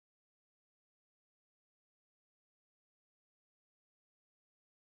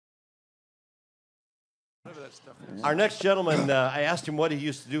that stuff is. Our next gentleman, I asked him what he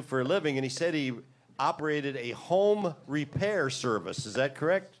used to do for a living, and he said he operated a home repair service. Is that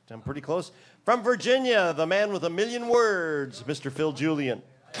correct? I'm pretty close. From Virginia, the man with a million words, Mr. Phil Julian.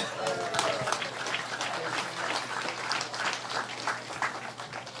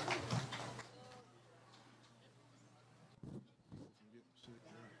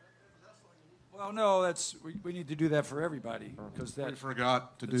 Well, no, we need to do that for everybody because We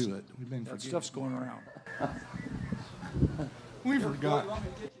forgot to do it. We've been that forgetting. stuff's going around. We forgot.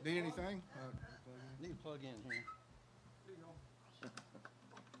 Need anything? Need to plug in here.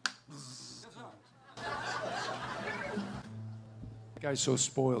 The guy's so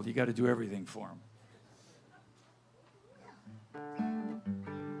spoiled, you got to do everything for him.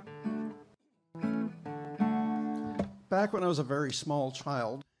 Back when I was a very small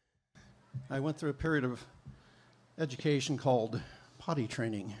child, I went through a period of education called potty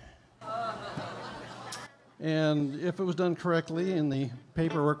training. And if it was done correctly and the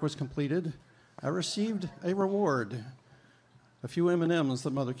paperwork was completed, I received a reward, a few M&Ms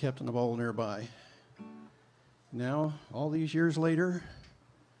that Mother kept in a bowl nearby. Now, all these years later,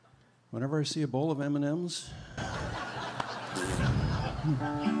 whenever I see a bowl of M&Ms,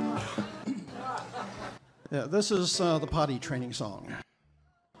 yeah, this is the potty training song.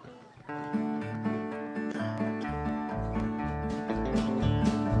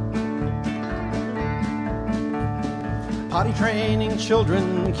 Potty training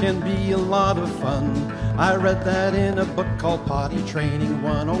children can be a lot of fun. I read that in a book called Potty Training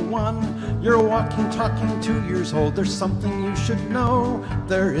 101. You're walking, talking, 2 years old. There's something you should know.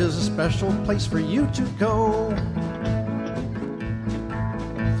 There is a special place for you to go.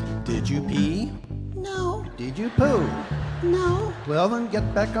 Did you pee? No. Did you poo? No. Well, then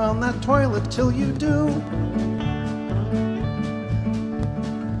get back on that toilet till you do.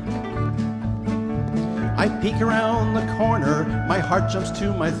 I peek around the corner, my heart jumps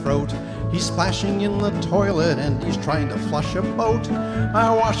to my throat. He's splashing in the toilet and he's trying to flush a boat.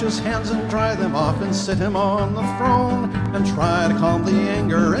 I wash his hands and dry them off and sit him on the throne and try to calm the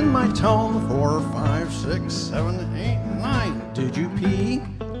anger in my tone. 4, 5, 6, 7, 8, 9. Did you pee?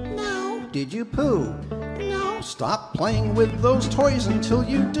 No. Did you poo? No. Stop playing with those toys until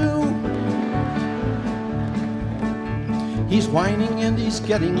you do. He's whining and he's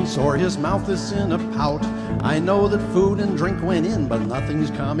getting sore, his mouth is in a pout. I know that food and drink went in, but nothing's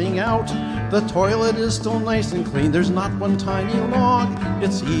coming out. The toilet is still nice and clean, there's not one tiny log.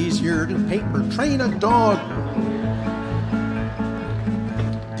 It's easier to paper train a dog.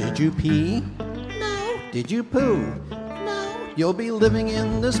 Did you pee? No. Did you poo? No. You'll be living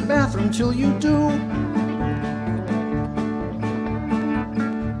in this bathroom till you do.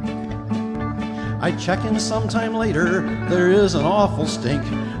 I check in sometime later, there is an awful stink.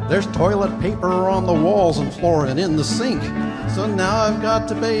 There's toilet paper on the walls and floor and in the sink. So now I've got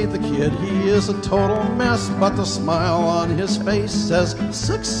to bathe the kid, he is a total mess, but the smile on his face says,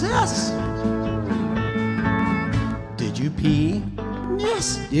 success! Did you pee?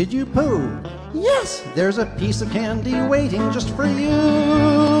 Yes. Did you poo? Yes. There's a piece of candy waiting just for you.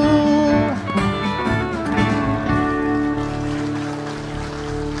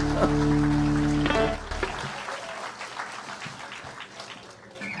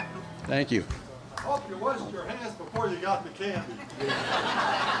 Thank you. Hope you washed your hands before you got the candy.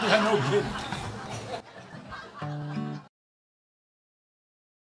 Yeah, no kidding.